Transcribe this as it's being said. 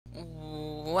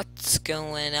What's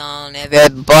going on,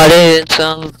 everybody? It's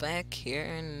all back here,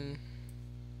 and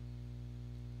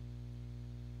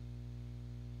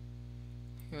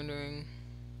wondering,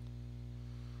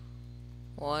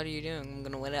 what are you doing? I'm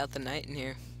gonna wait out the night in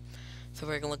here, so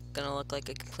we're gonna look like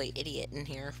a complete idiot in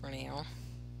here for now.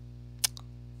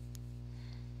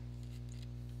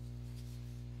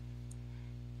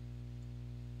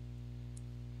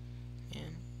 Yeah.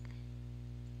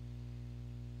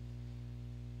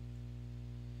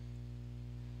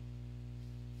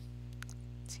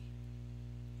 Let's see.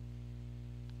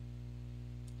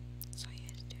 That's all you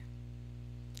had to do.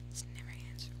 It's never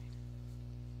answering.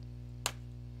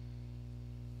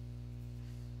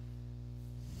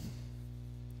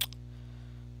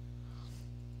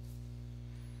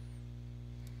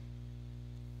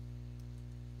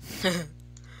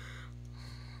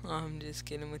 I'm just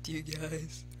kidding with you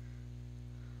guys.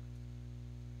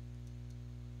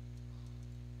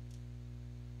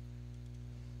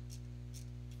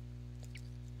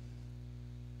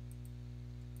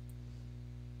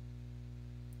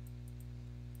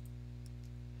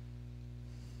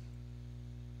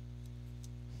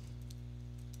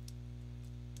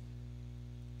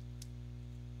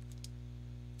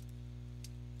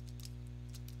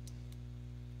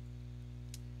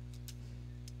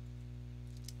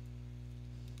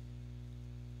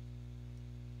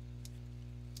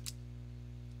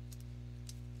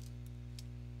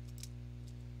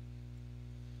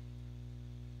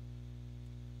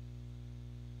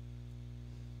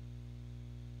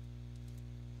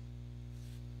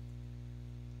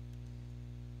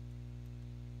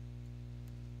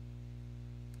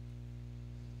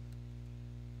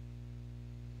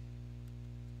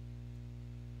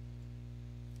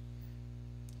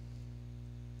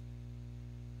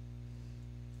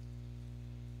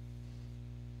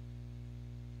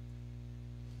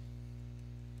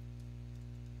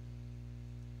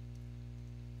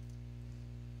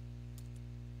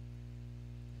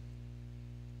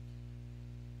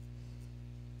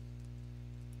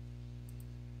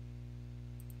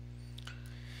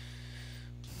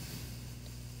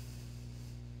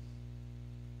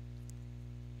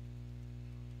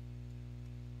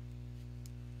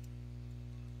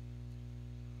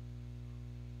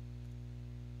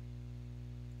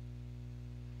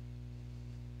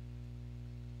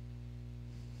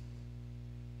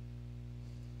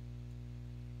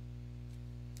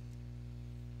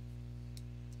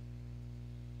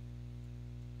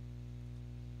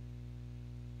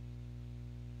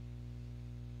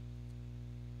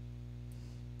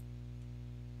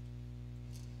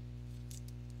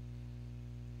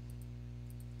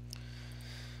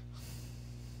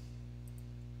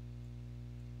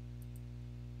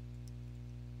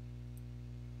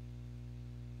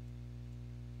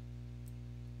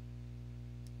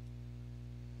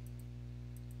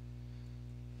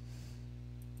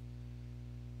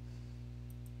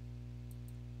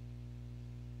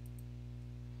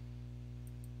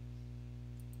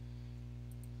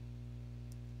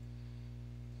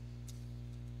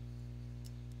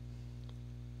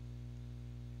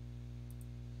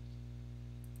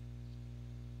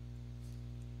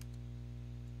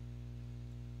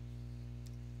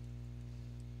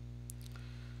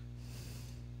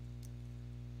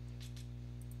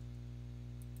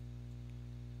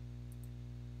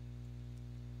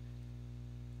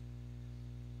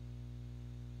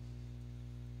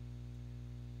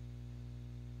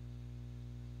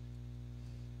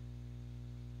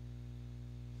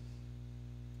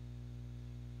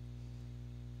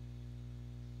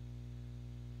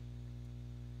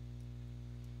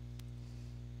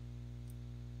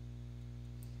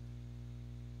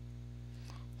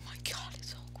 Oh my god,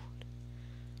 it's awkward.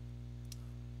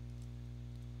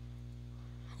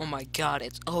 Oh my god,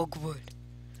 it's awkward.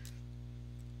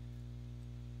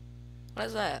 What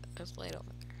is that? There's light over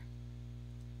there.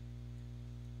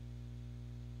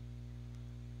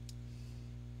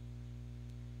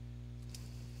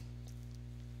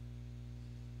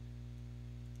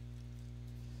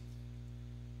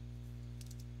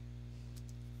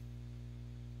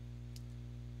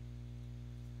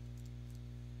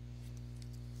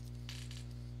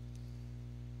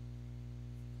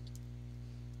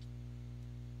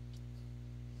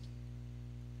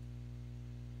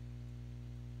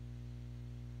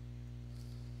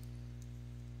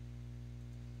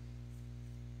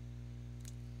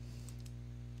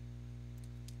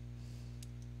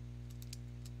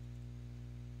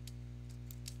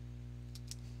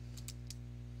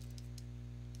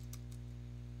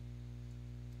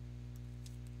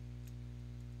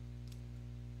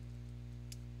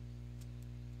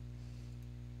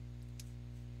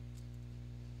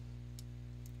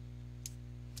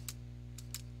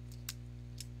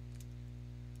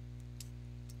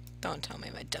 Don't tell me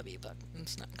my W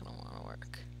button's not gonna want to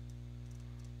work.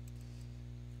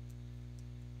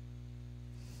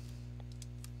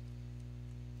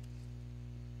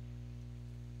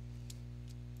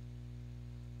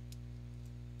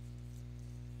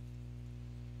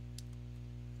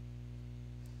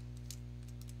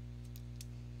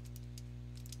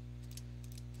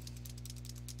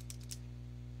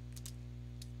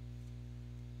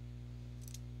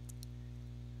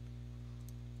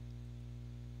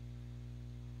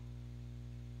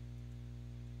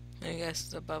 I guess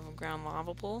it's above ground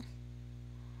lava pool.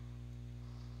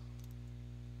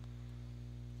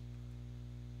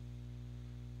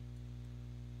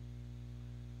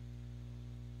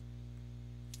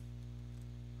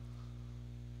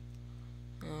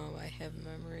 Oh, I have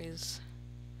memories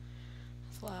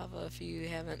of lava if you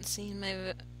haven't seen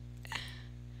my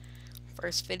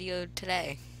first video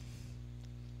today.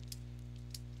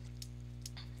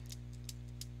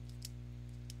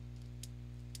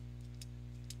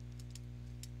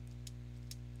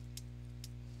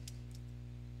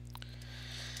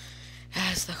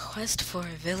 As the quest for a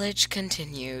village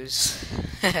continues.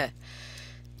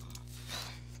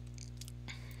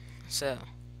 So.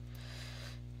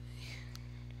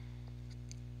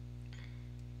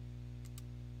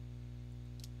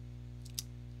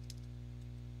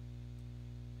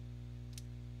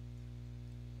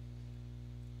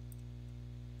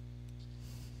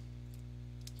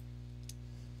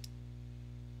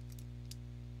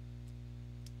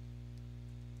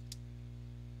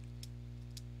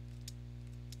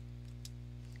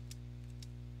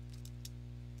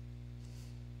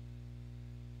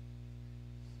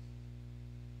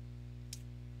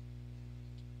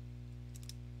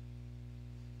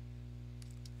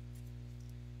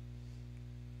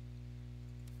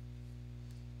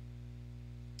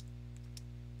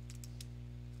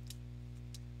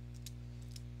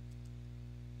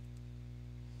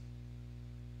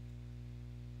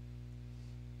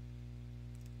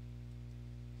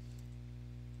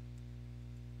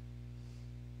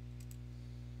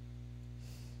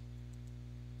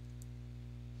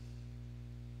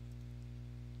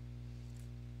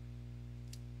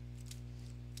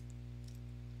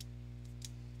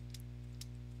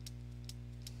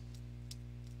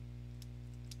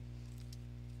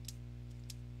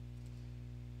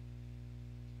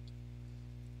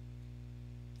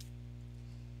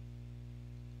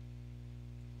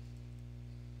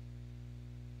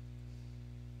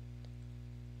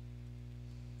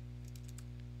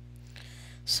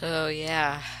 So,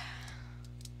 yeah.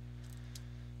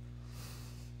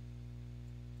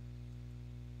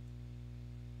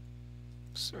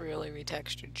 It's a really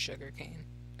retextured sugarcane.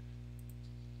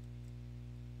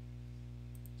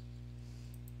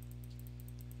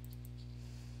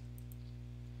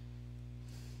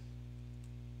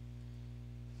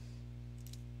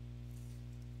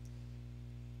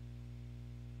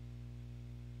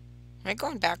 Am I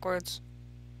going backwards?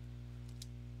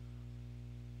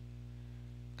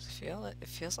 It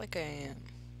feels like I am.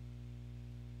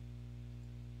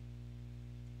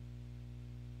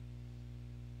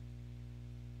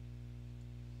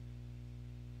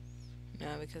 No,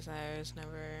 because I was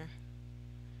never...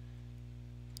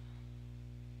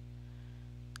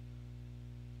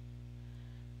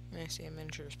 When I see a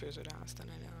miniature Blizzard house, then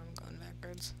I know I'm going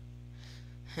backwards.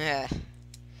 Yeah.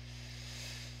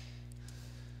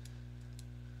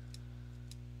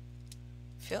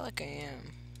 Feel like I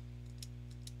am.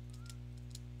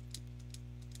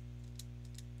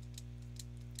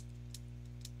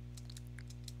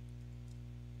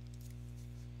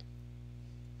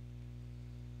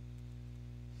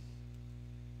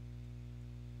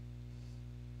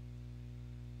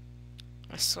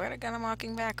 I swear to God I'm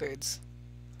walking backwards.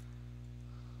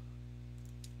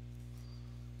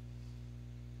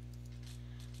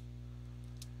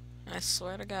 I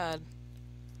swear to God.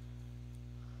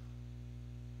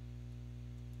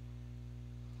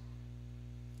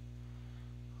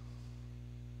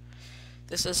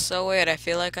 This is so weird. I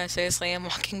feel like I seriously am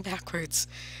walking backwards.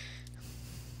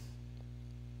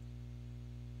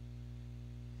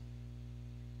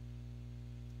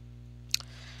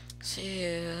 So,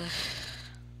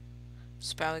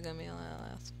 it's probably gonna be a lot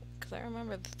less. Because I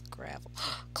remember the gravel.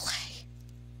 Clay!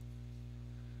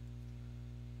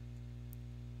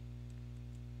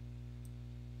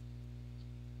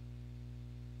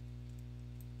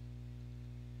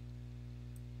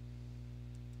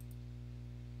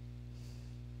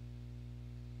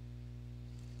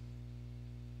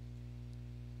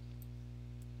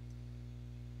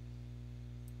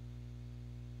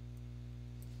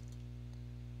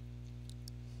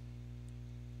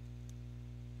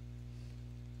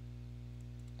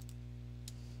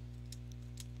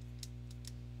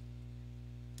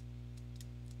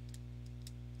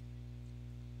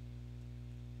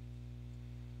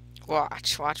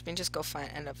 Watch me just go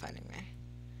end up finding my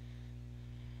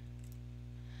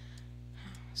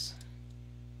house.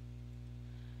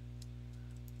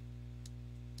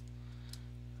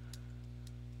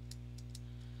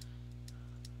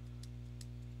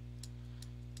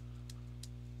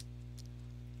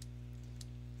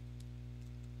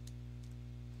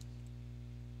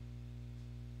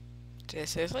 Did I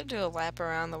seriously do a lap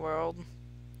around the world?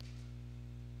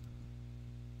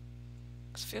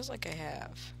 'Cause it feels like I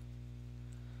have.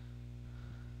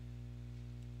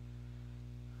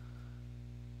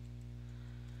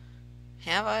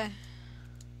 Have I?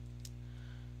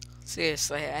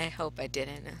 Seriously, I hope I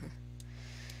didn't.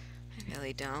 I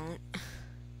really don't.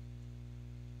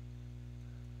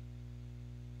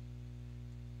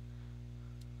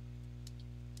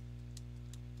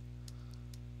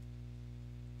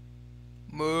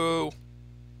 Moo.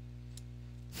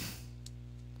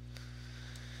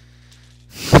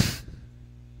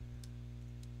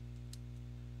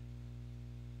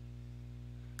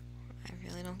 I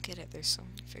really don't get it. There's so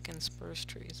many freaking spruce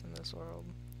trees in this world.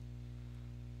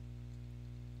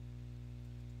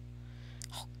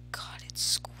 Oh god, it's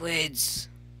squids.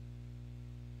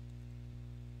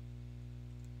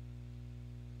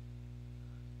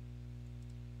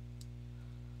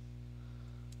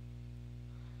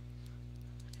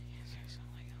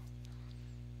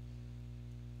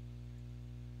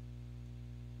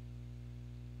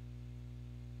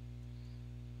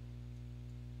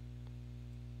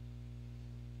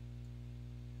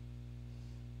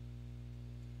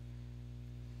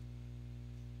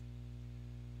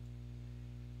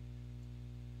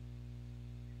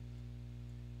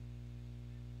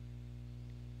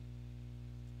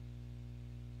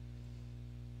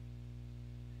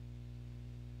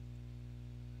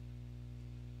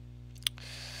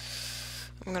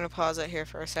 I'm gonna pause it here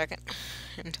for a second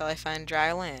until I find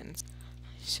dry lands.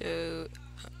 So,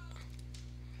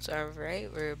 it's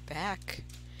alright, we're back.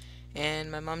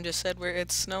 And my mom just said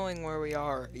it's snowing where we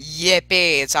are.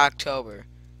 Yippee, it's October.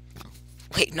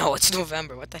 Wait, no, it's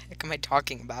November. What the heck am I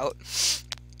talking about?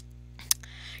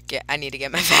 I need to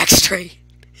get my facts straight.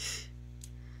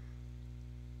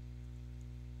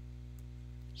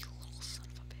 You little son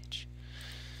of a bitch.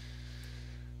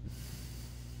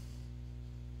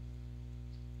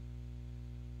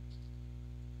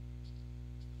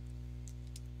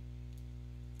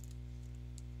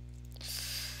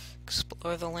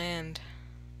 Explore the land.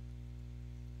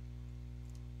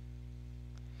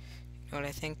 You know what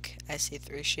I think? I see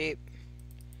 3 sheep.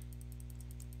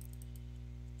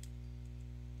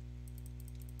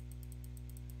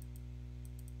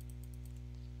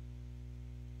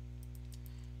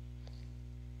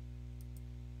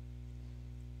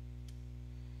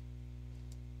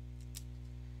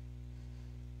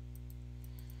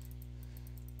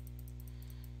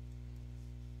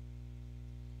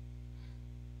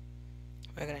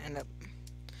 We're gonna end up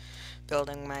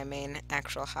building my main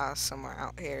actual house somewhere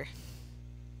out here.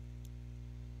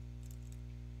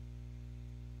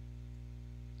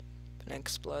 Gonna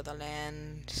explore the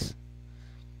land.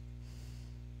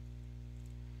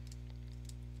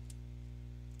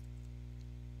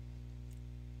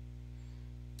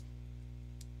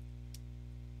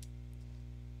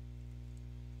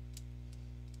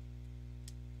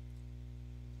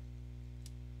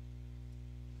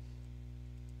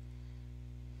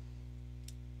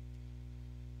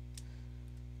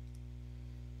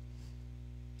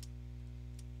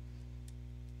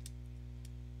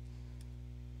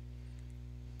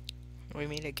 We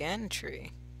meet again,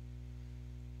 tree.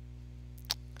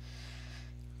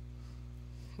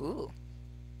 Ooh.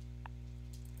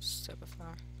 Step of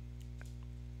flower.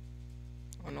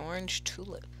 An orange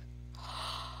tulip.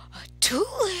 A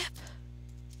tulip!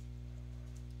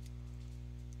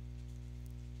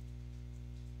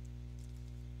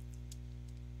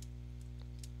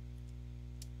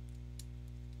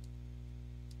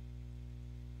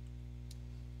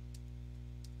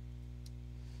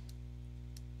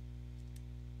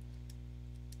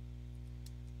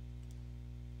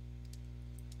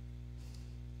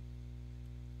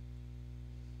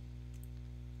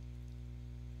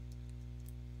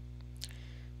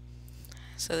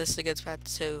 So this is a good spot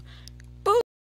to